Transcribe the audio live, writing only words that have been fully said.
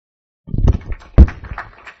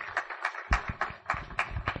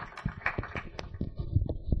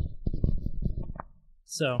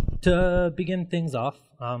So, to begin things off,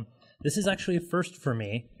 this is actually a first for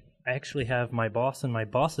me. I actually have my boss and my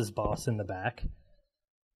boss's boss in the back.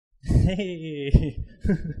 Hey!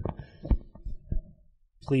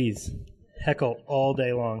 Please, heckle all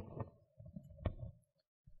day long.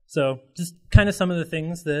 So, just kind of some of the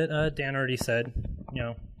things that Dan already said. You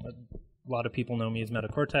know, a lot of people know me as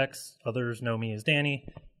Metacortex. Others know me as Danny.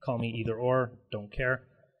 Call me either or, don't care.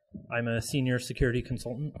 I'm a senior security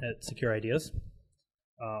consultant at Secure Ideas.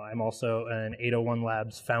 I'm also an 801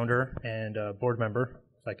 Labs founder and board member,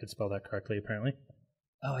 if I could spell that correctly, apparently.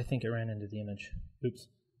 Oh, I think it ran into the image. Oops.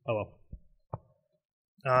 Oh,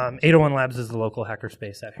 well. 801 Labs is the local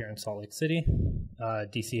hackerspace out here in Salt Lake City.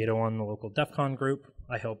 DC 801, the local DEF CON group.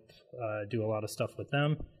 I help do a lot of stuff with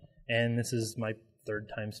them. And this is my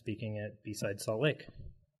third time speaking at BSides Salt Lake.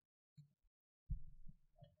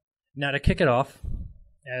 Now to kick it off,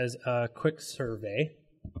 as a quick survey,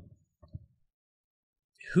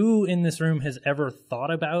 who in this room has ever thought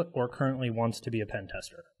about or currently wants to be a pen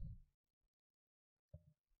tester?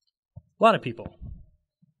 A lot of people.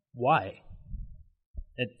 Why?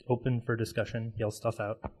 It's open for discussion, yell stuff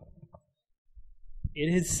out.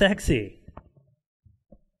 It is sexy.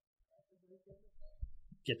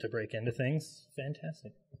 Get to break into things?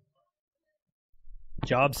 Fantastic.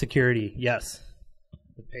 Job security, yes.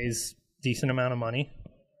 It pays a decent amount of money.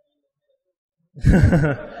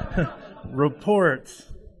 Reports.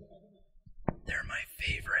 They're my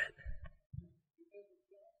favorite.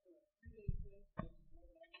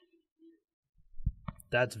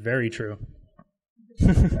 That's very true.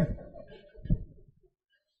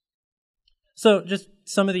 So just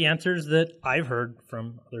some of the answers that I've heard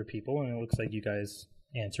from other people, and it looks like you guys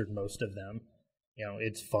answered most of them. You know,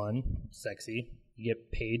 it's fun, sexy, you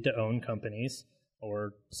get paid to own companies,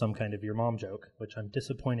 or some kind of your mom joke, which I'm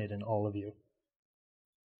disappointed in all of you.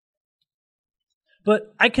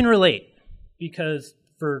 But I can relate, because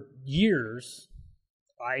for years,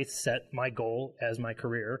 I set my goal as my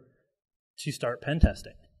career to start pen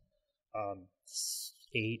testing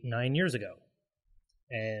 8-9 years ago.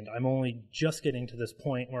 And I'm only just getting to this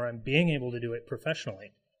point where I'm being able to do it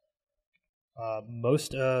professionally.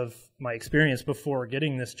 Most of my experience before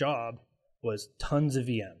getting this job was tons of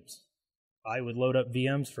VMs. I would load up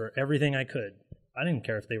VMs for everything I could. I didn't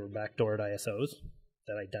care if they were backdoored ISOs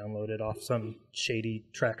that I downloaded off some shady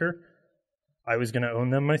tracker. I was going to own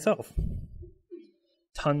them myself.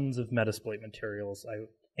 Tons of Metasploit materials.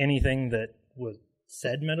 Anything that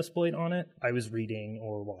said Metasploit on it, I was reading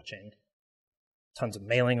or watching. Tons of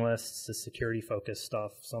mailing lists, the security-focused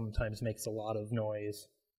stuff sometimes makes a lot of noise.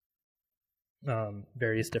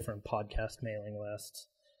 Various different podcast mailing lists.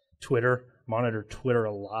 Twitter, monitor Twitter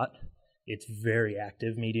a lot. It's a very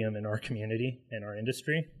active medium in our community, in our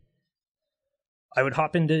industry. I would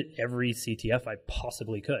hop into every CTF I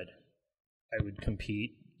possibly could. I would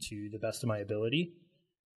compete to the best of my ability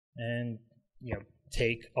and, you know,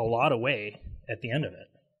 take a lot away at the end of it.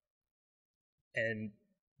 And,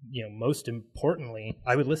 you know, most importantly,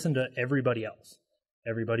 I would listen to everybody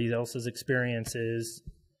else's experiences,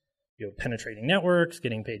 you know, penetrating networks,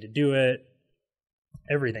 getting paid to do it,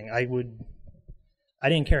 everything. I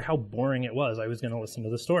didn't care how boring it was. I was going to listen to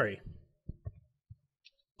the story.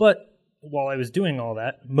 But while I was doing all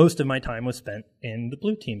that, most of my time was spent in the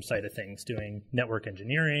blue team side of things, doing network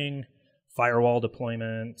engineering, firewall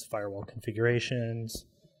deployments, firewall configurations,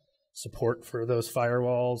 support for those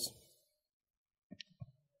firewalls.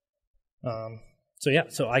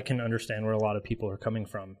 So I can understand where a lot of people are coming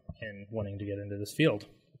from in wanting to get into this field.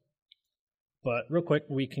 But real quick,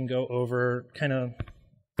 we can go over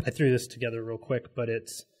I threw this together real quick, but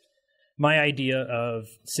it's my idea of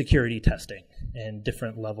security testing and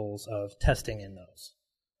different levels of testing in those.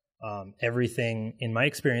 Everything, in my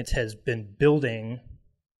experience, has been building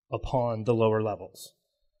upon the lower levels.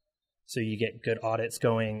 So you get good audits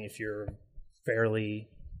going if you're fairly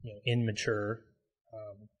immature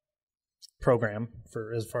program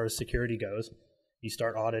for as far as security goes. You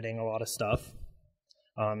start auditing a lot of stuff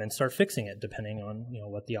and start fixing it depending on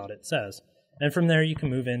what the audit says. And from there you can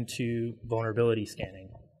move into vulnerability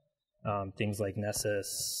scanning. Things like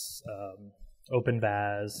Nessus,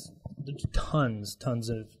 OpenVAS, there's tons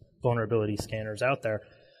of vulnerability scanners out there.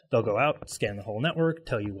 They'll go out, scan the whole network,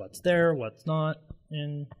 tell you what's there, what's not,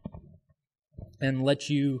 and let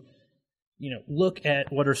you, look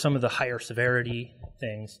at what are some of the higher severity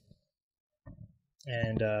things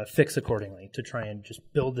and fix accordingly to try and just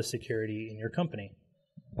build the security in your company.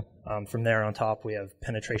 From there on top, we have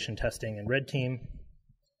penetration testing and red team,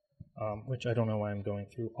 which I don't know why I'm going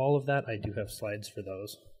through all of that. I do have slides for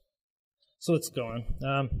those. So let's go on.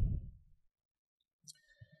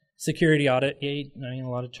 Security audit, yay, I mean,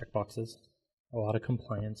 a lot of checkboxes, a lot of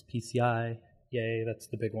compliance, PCI, yay, that's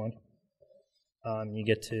the big one. You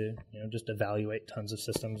get to just evaluate tons of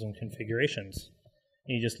systems and configurations.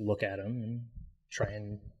 And you just look at them and try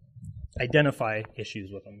and identify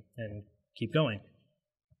issues with them and keep going.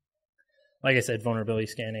 Like I said, vulnerability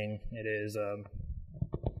scanning, it is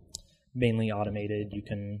mainly automated. You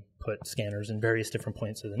can put scanners in various different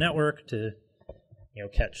points of the network to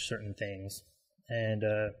catch certain things. And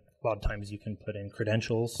a lot of times you can put in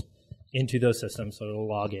credentials into those systems, so it'll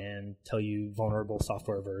log in, tell you vulnerable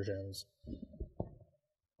software versions,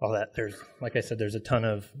 all that. Like I said, there's a ton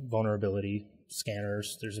of vulnerability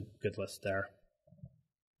scanners. There's a good list there.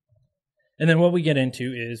 And then what we get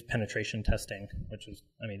into is penetration testing, which is,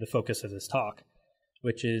 the focus of this talk,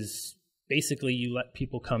 which is basically you let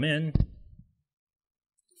people come in,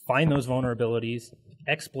 find those vulnerabilities,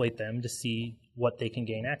 exploit them to see what they can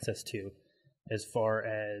gain access to as far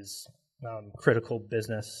as critical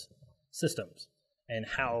business systems, and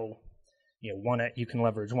how you can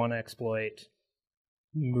leverage one exploit,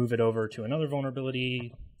 move it over to another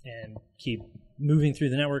vulnerability, and keep moving through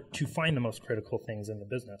the network to find the most critical things in the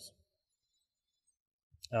business.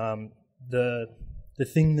 The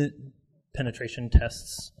thing that penetration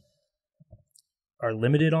tests are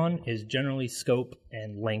limited on is generally scope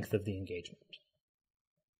and length of the engagement,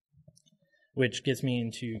 which gets me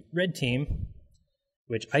into red team,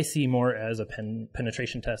 which I see more as a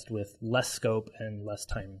penetration test with less scope and less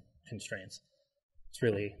time constraints. It's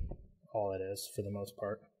really all it is for the most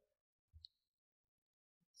part.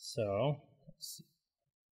 So, let's see.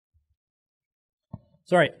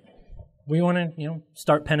 So, all right, we want to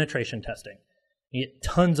start penetration testing. You get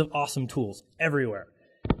tons of awesome tools everywhere.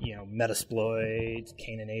 Metasploit,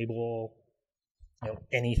 Cain Enable,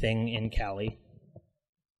 anything in Kali.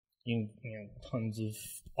 Tons of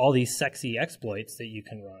all these sexy exploits that you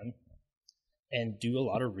can run and do a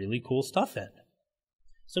lot of really cool stuff in.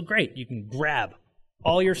 So great, you can grab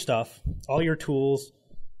all your stuff, all your tools,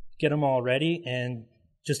 get them all ready, and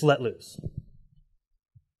just let loose.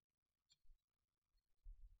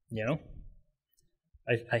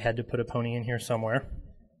 I had to put a pony in here somewhere.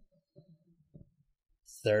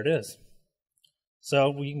 There it is.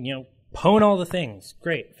 So we, pwn all the things.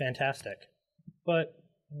 Great, fantastic. But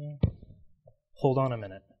hold on a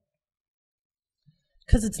minute.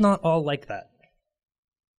 Because it's not all like that.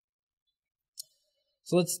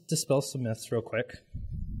 So let's dispel some myths real quick.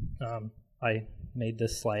 I made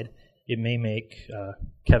this slide. It may make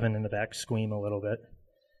Kevin in the back squeam a little bit,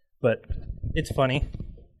 but it's funny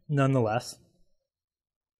nonetheless.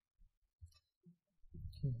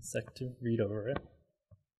 Give me a sec to read over it.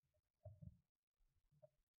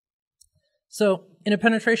 So in a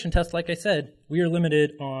penetration test, like I said, we are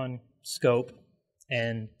limited on scope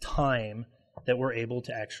and time that we're able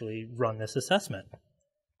to actually run this assessment.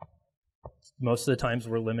 Most of the times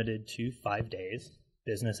we're limited to 5 days,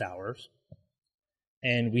 business hours,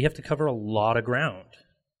 and we have to cover a lot of ground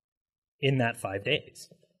in that 5 days.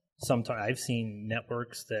 Sometimes I've seen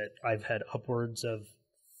networks that I've had upwards of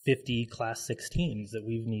 50 class 16s that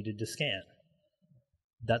we've needed to scan.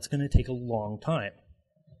 That's going to take a long time.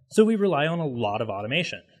 So we rely on a lot of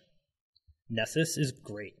automation. Nessus is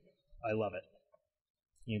great. I love it.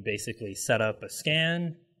 You basically set up a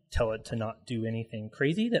scan, tell it to not do anything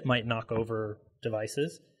crazy that might knock over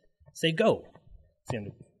devices, say go. It's going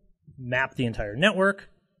to map the entire network,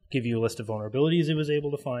 give you a list of vulnerabilities it was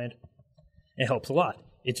able to find. It helps a lot.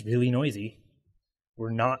 It's really noisy. We're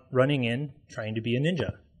not running in trying to be a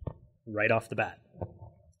ninja right off the bat,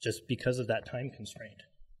 just because of that time constraint.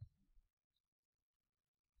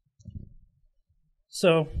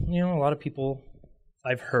 So, a lot of people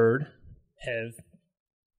I've heard have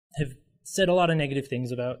said a lot of negative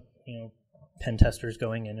things about, pen testers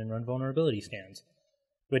going in and run vulnerability scans,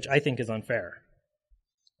 which I think is unfair,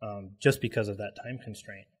 just because of that time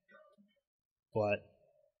constraint. But,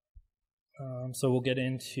 so we'll get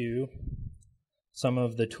into some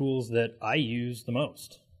of the tools that I use the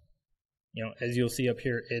most. As you'll see up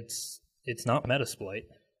here, it's not Metasploit.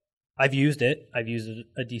 I've used it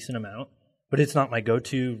a decent amount, but it's not my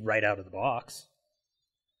go-to right out of the box.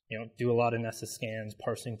 Do a lot of Nessus scans,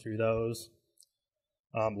 parsing through those.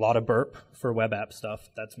 A lot of burp for web app stuff.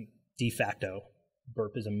 That's de facto.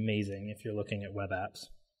 Burp is amazing if you're looking at web apps.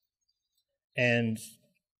 And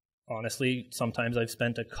honestly, sometimes I've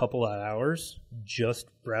spent a couple of hours just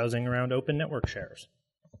browsing around open network shares,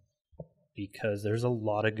 because there's a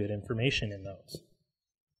lot of good information in those.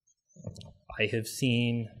 I have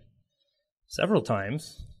seen several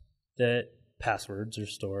times that passwords are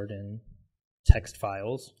stored in text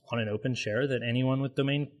files on an open share that anyone with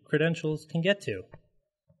domain credentials can get to.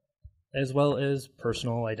 as well as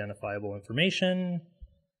personal identifiable information,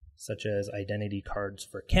 such as identity cards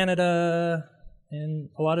for Canada, and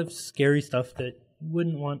a lot of scary stuff that you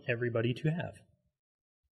wouldn't want everybody to have.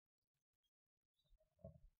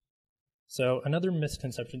 So another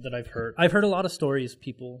misconception that I've heard a lot of stories,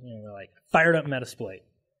 people, they're like, fired up Metasploit,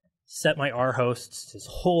 set my R hosts, this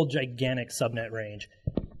whole gigantic subnet range,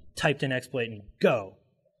 typed in exploit and go.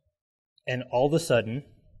 And all of a sudden,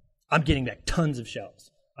 I'm getting back tons of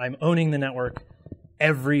shells. I'm owning the network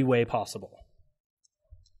every way possible.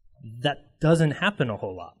 That doesn't happen a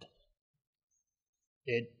whole lot.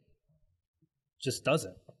 It just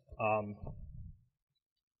doesn't.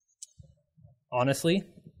 Honestly,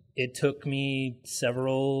 it took me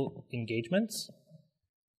several engagements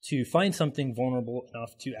to find something vulnerable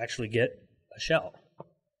enough to actually get a shell.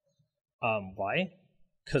 Why?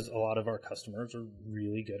 Because a lot of our customers are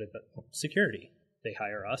really good at security. They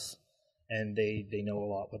hire us, and they know a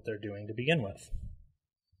lot what they're doing to begin with.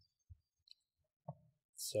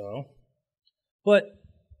 So, but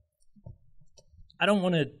I don't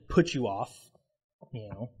want to put you off,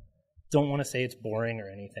 don't want to say it's boring or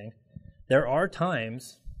anything. There are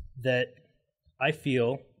times that I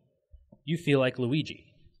feel you feel like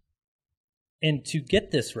Luigi. And to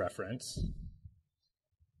get this reference,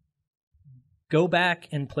 go back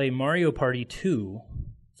and play Mario Party 2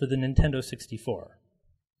 for the Nintendo 64.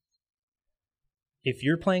 If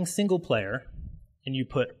you're playing single player and you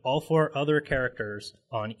put all 4 other characters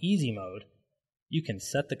on easy mode, you can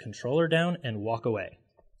set the controller down and walk away.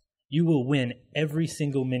 You will win every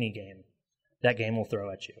single minigame that game will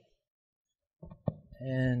throw at you.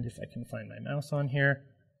 And if I can find my mouse on here,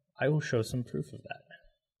 I will show some proof of that.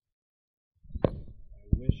 I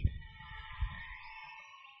wish.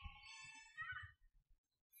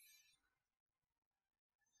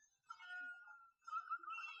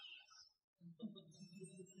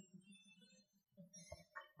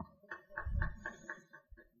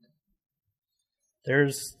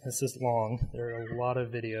 This is long. There are a lot of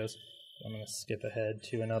videos. I'm going to skip ahead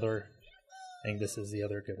to another. I think this is the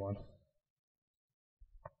other good one.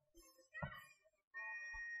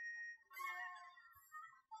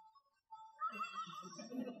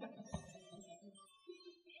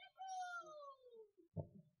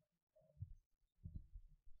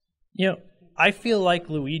 I feel like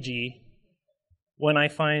Luigi when I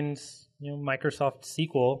find Microsoft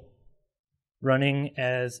SQL running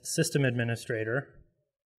as system administrator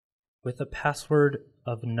with a password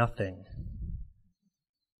of nothing.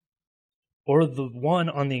 Or the one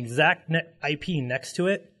on the exact IP next to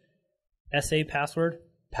it, SA password.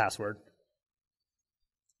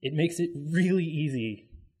 It makes it really easy.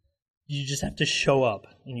 You just have to show up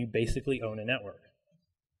and you basically own a network.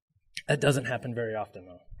 That doesn't happen very often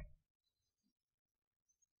though.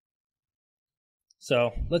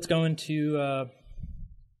 So let's go into,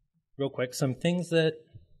 real quick, some things that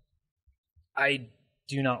I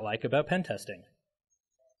do not like about pen testing.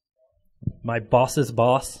 My boss's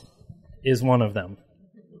boss is one of them.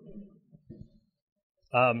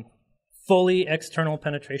 Fully external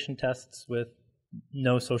penetration tests with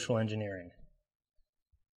no social engineering.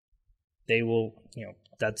 They will,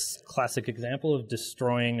 that's a classic example of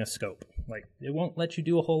destroying a scope. Like, it won't let you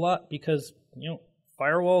do a whole lot because,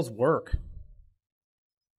 firewalls work.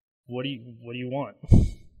 What do you want?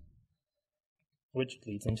 Which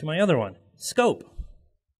leads into my other one, scope.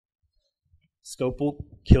 Scope will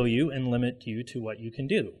kill you and limit you to what you can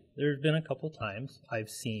do. There have been a couple times I've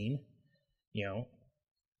seen,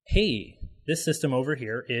 hey, this system over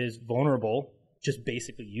here is vulnerable just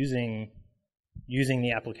basically using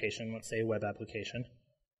the application, let's say a web application,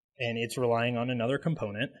 and it's relying on another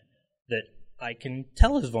component that I can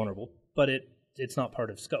tell is vulnerable, but it's not part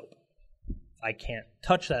of scope. I can't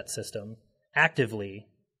touch that system actively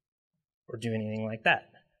or do anything like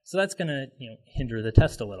that. So that's going to hinder the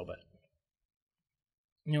test a little bit.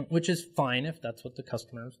 Which is fine if that's what the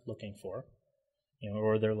customer is looking for,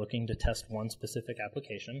 or they're looking to test one specific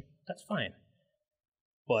application. That's fine,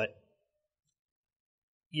 but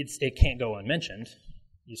it can't go unmentioned.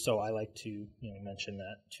 So I like to mention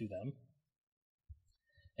that to them,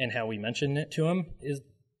 and how we mention it to them is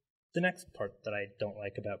the next part that I don't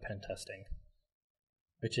like about pen testing,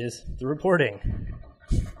 which is the reporting.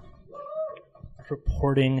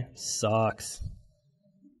 Reporting sucks.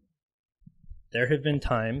 There have been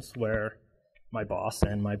times where my boss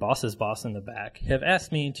and my boss's boss in the back have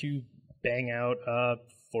asked me to bang out a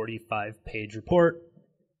 45-page report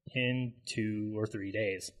in 2 or 3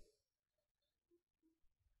 days.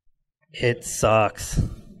 It sucks.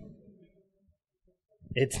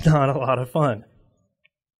 It's not a lot of fun.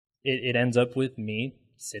 It ends up with me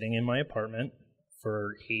sitting in my apartment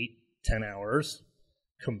for 8 10 hours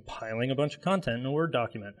compiling a bunch of content in a Word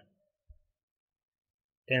document.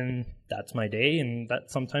 And that's my day, and that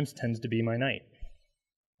sometimes tends to be my night.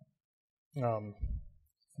 Not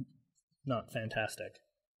fantastic.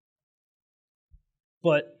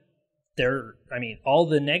 But all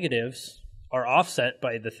the negatives are offset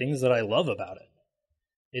by the things that I love about it.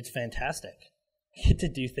 It's fantastic. I get to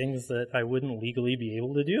do things that I wouldn't legally be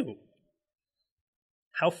able to do.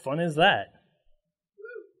 How fun is that?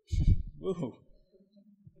 Woo.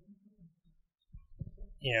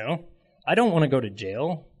 I don't want to go to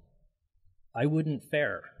jail. I wouldn't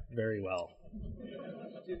fare very well.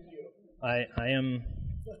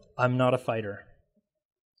 I'm not a fighter.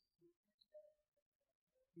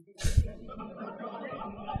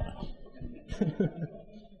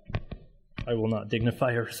 I will not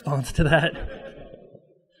dignify a response to that.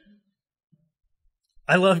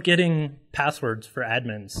 I love getting passwords for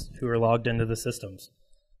admins who are logged into the systems.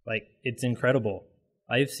 It's incredible.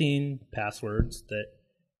 I've seen passwords that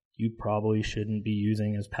you probably shouldn't be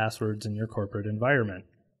using as passwords in your corporate environment.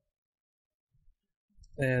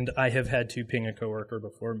 And I have had to ping a coworker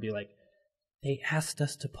before and be like, they asked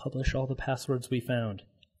us to publish all the passwords we found.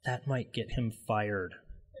 That might get him fired.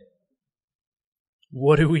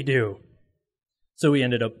 What do we do? So we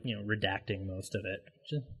ended up, redacting most of it,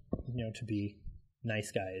 just, to be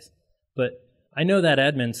nice guys. But I know that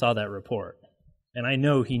admin saw that report, and I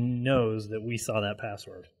know he knows that we saw that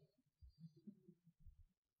password,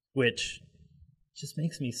 which just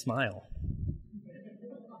makes me smile.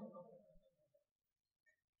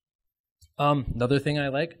 Another thing I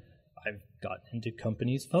like, I've gotten into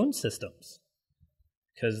companies' phone systems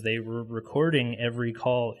because they were recording every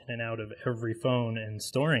call in and out of every phone and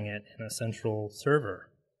storing it in a central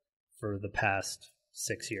server for the past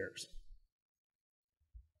 6 years.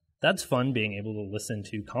 That's fun, being able to listen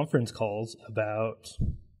to conference calls about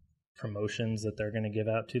promotions that they're going to give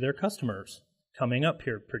out to their customers coming up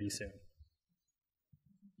here pretty soon.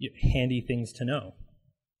 Handy things to know.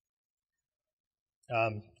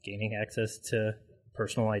 Gaining access to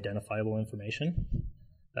personal identifiable information.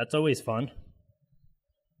 That's always fun.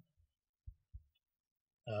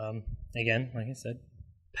 Again, like I said,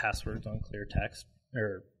 passwords on clear text,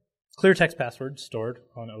 or clear text passwords stored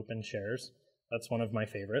on open shares. That's one of my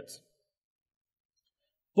favorites.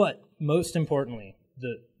 But most importantly,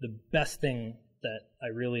 the best thing that I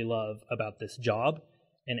really love about this job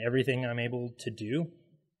and everything I'm able to do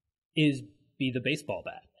is be the baseball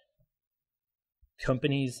bat.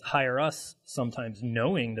 Companies hire us sometimes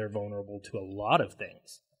knowing they're vulnerable to a lot of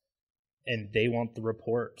things, and they want the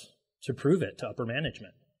report to prove it to upper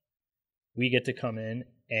management. We get to come in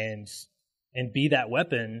and be that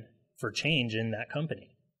weapon for change in that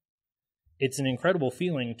company. It's an incredible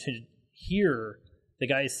feeling to hear the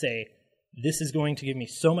guys say, this is going to give me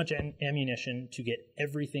so much ammunition to get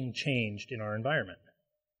everything changed in our environment.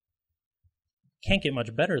 Can't get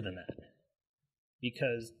much better than that,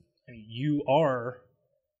 because you are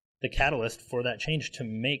the catalyst for that change to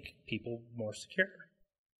make people more secure.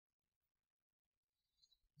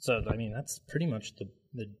 So, that's pretty much the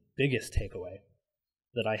biggest takeaway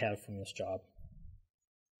that I have from this job.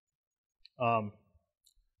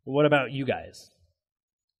 What about you guys?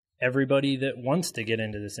 Everybody that wants to get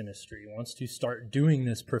into this industry, wants to start doing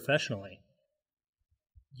this professionally,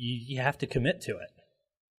 you have to commit to it.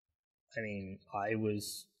 I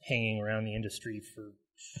was hanging around the industry for,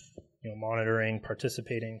 monitoring,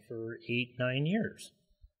 participating for 8-9 years,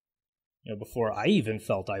 before I even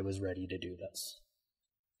felt I was ready to do this.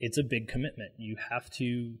 It's a big commitment. You have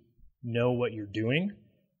to know what you're doing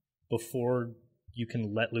before you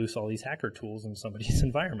can let loose all these hacker tools in somebody's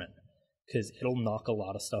environment, because it'll knock a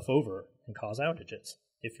lot of stuff over and cause outages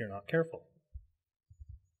if you're not careful.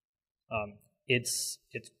 It's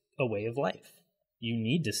a way of life. You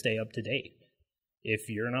need to stay up to date. If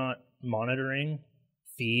you're not monitoring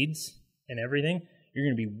feeds and everything, you're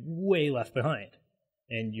going to be way left behind,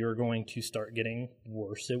 and you're going to start getting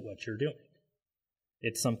worse at what you're doing.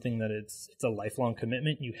 It's something that it's a lifelong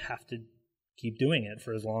commitment. You have to keep doing it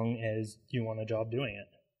for as long as you want a job doing it.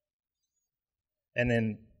 And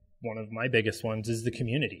then one of my biggest ones is the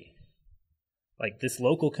community. This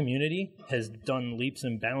local community has done leaps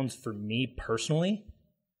and bounds for me personally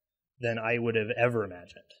than I would have ever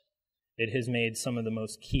imagined. It has made some of the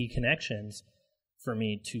most key connections for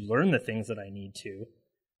me to learn the things that I need to,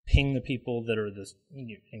 ping the people that are this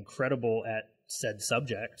incredible at said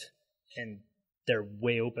subject, and they're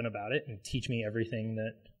way open about it and teach me everything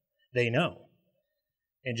that they know.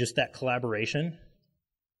 And just that collaboration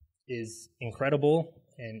is incredible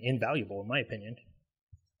and invaluable, in my opinion.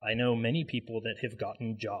 I know many people that have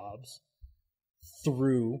gotten jobs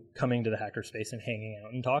through coming to the hackerspace and hanging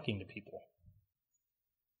out and talking to people.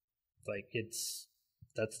 Like,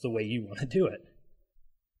 that's the way you want to do it.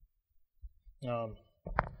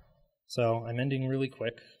 So I'm ending really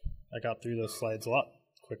quick. I got through those slides a lot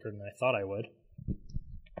quicker than I thought I would,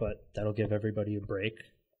 but that'll give everybody a break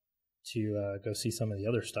to go see some of the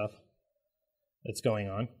other stuff that's going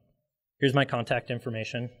on. Here's my contact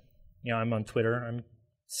information. I'm on Twitter. I'm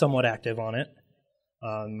somewhat active on it.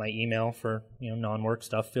 My email for non-work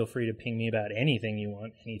stuff. Feel free to ping me about anything you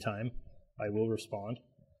want anytime. I will respond.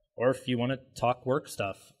 Or if you want to talk work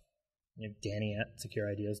stuff,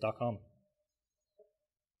 Danny@securideas.com.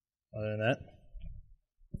 Other than that,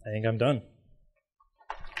 I think I'm done.